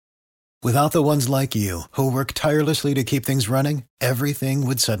Without the ones like you, who work tirelessly to keep things running, everything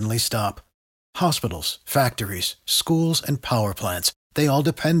would suddenly stop. Hospitals, factories, schools, and power plants, they all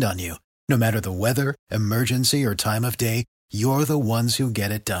depend on you. No matter the weather, emergency, or time of day, you're the ones who get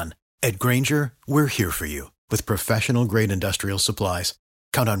it done. At Grainger, we're here for you with professional-grade industrial supplies.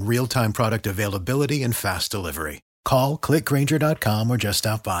 Count on real-time product availability and fast delivery. Call, clickgrainger.com, or just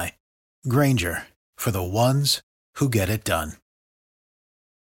stop by. Grainger, for the ones who get it done.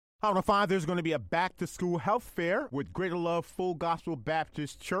 Hot 105, there's going to be a back-to-school health fair with Greater Love Full Gospel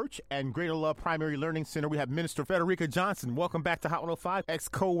Baptist Church and Greater Love Primary Learning Center. We have Minister Fredericka Johnson. Welcome back to Hot 105,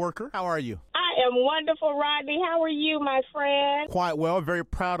 ex-co-worker. How are you? I am wonderful, Rodney. How are you, my friend? Quite well. Very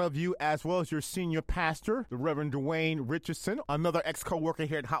proud of you, as well as your senior pastor, the Reverend Dwayne Richardson, another ex-co-worker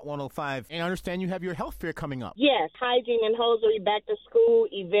here at Hot 105. And I understand you have your health fair coming up. Yes, Hygiene and Hosiery Back to School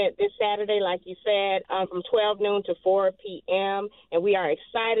event this Saturday, like you said, from 12 noon to 4 p.m. And we are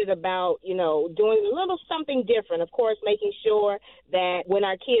excited about, doing a little something different. Of course, making sure that when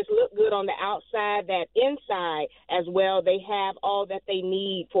our kids look good on the outside, that inside as well, they have all that they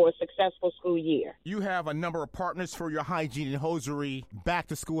need for a successful school year. You have a number of partners for your Hygiene and Hosiery Back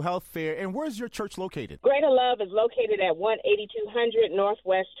to School Health Fair. And where's your church located? Greater Love is located at 18200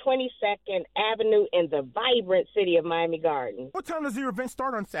 Northwest 22nd Avenue in the vibrant city of Miami Gardens. What time does your event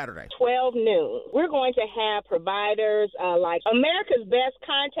start on Saturday? 12 noon. We're going to have providers like America's Best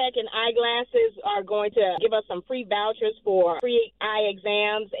Contact and Eyeglasses are going to give us some free vouchers for free eye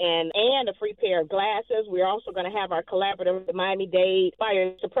exams and a free pair of glasses. We're also going to have our collaborative Miami-Dade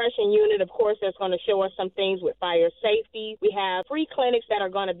Fire Suppression Unit, of course, that's going to show us some things with fire safety. We have free clinics that are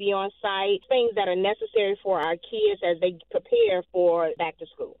going to be on site, things that are necessary for our kids as they prepare for back to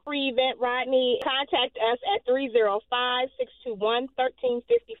school. Free event, Rodney. Contact us at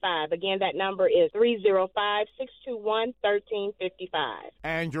 305-621-1355. Again, that number is 305-621-1355.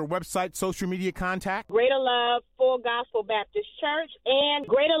 And your website, social media contact? Greater Love Full Gospel Baptist Church and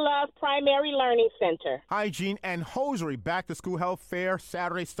Greater Love Primary Learning Center. Hygiene and Hosiery Back to School Health Fair,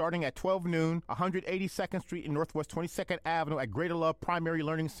 Saturday starting at 12 noon, 182nd Street in Northwest 22nd Avenue at Greater Love Primary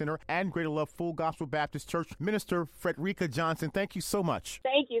Learning Center and Greater Love Full Gospel Baptist Church. Minister Fredericka Johnson, thank you so much.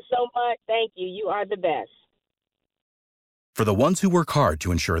 Thank you so much. Thank you. You are the best. For the ones who work hard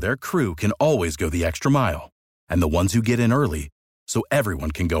to ensure their crew can always go the extra mile, and the ones who get in early so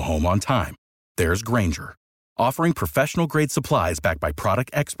everyone can go home on time, there's Grainger, offering professional-grade supplies backed by product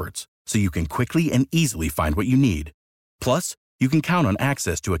experts so you can quickly and easily find what you need. Plus, you can count on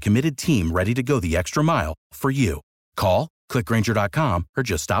access to a committed team ready to go the extra mile for you. Call, click Grainger.com, or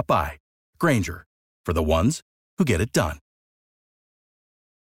just stop by. Grainger, for the ones who get it done.